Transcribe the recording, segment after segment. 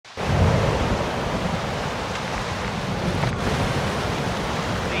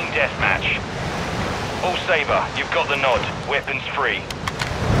All Sabre, you've got the nod. Weapons free.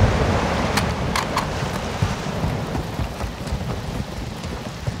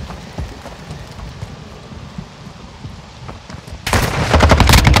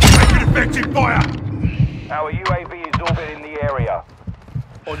 Effective fire! Our UAV is orbiting the area.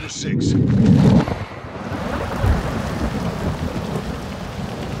 On your 6.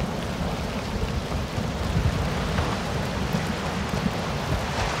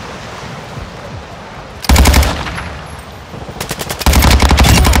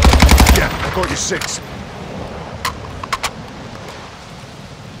 Yeah, I got your 6.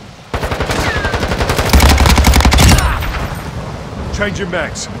 Changing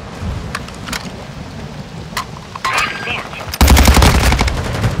mags.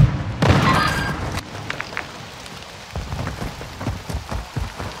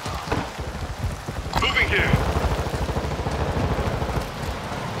 Moving here.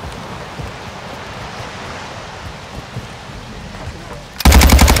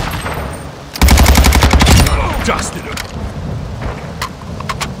 Dusted him.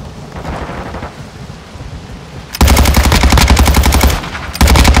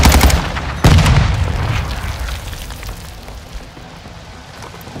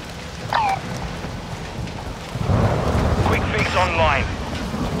 Quick fix online.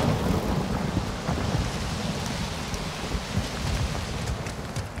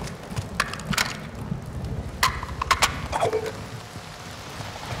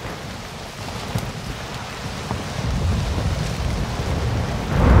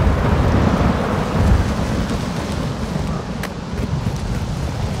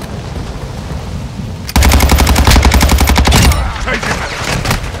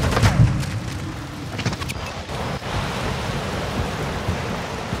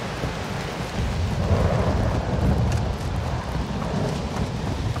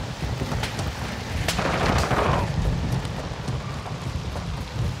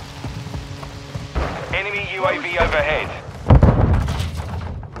 Enemy UAV overhead.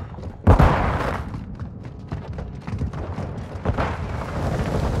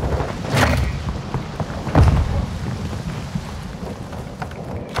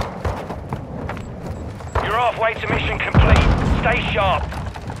 You're halfway to mission complete. Stay sharp.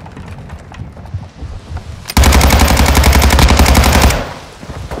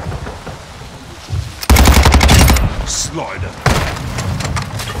 Slider.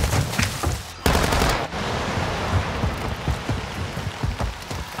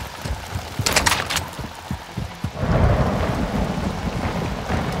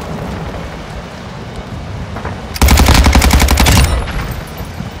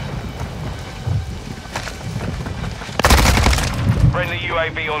 Friendly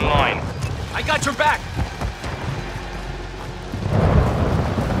UAV online. I got your back!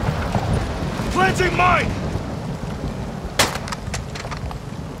 Planting mine!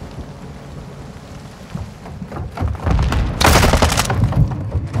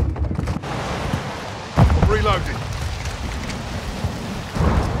 I'm reloading.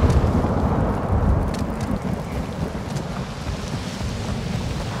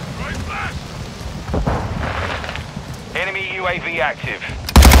 Enemy UAV active.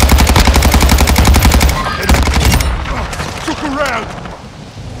 Took a round.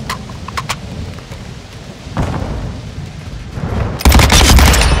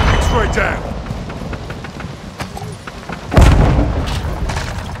 X-ray down.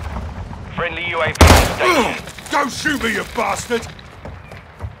 Friendly UAV on station. Don't shoot me, you bastard!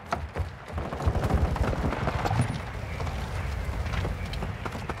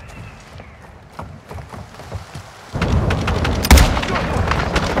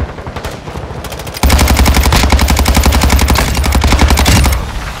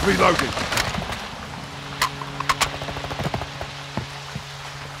 Reloading.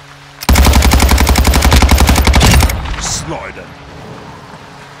 Slider.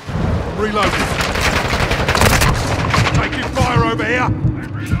 Reloading. Taking fire over here.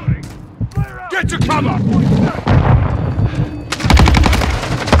 Get to cover.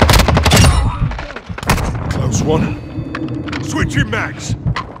 Close one. Switching mags.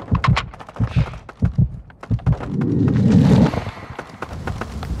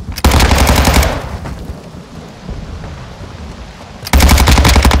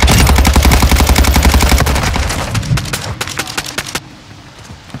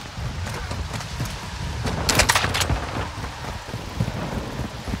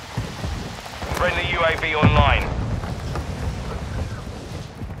 Friendly UAV online.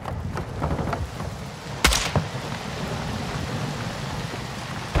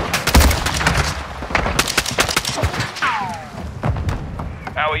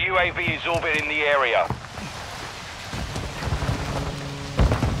 Our Our UAV is orbiting the area.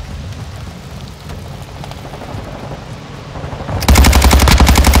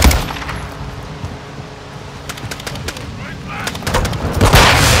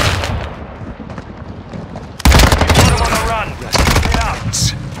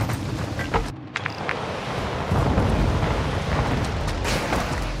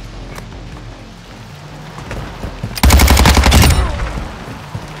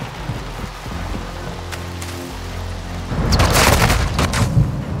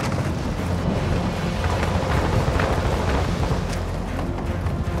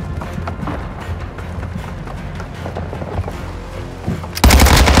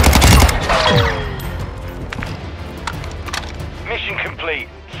 Mission complete.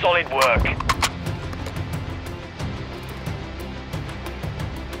 Solid work.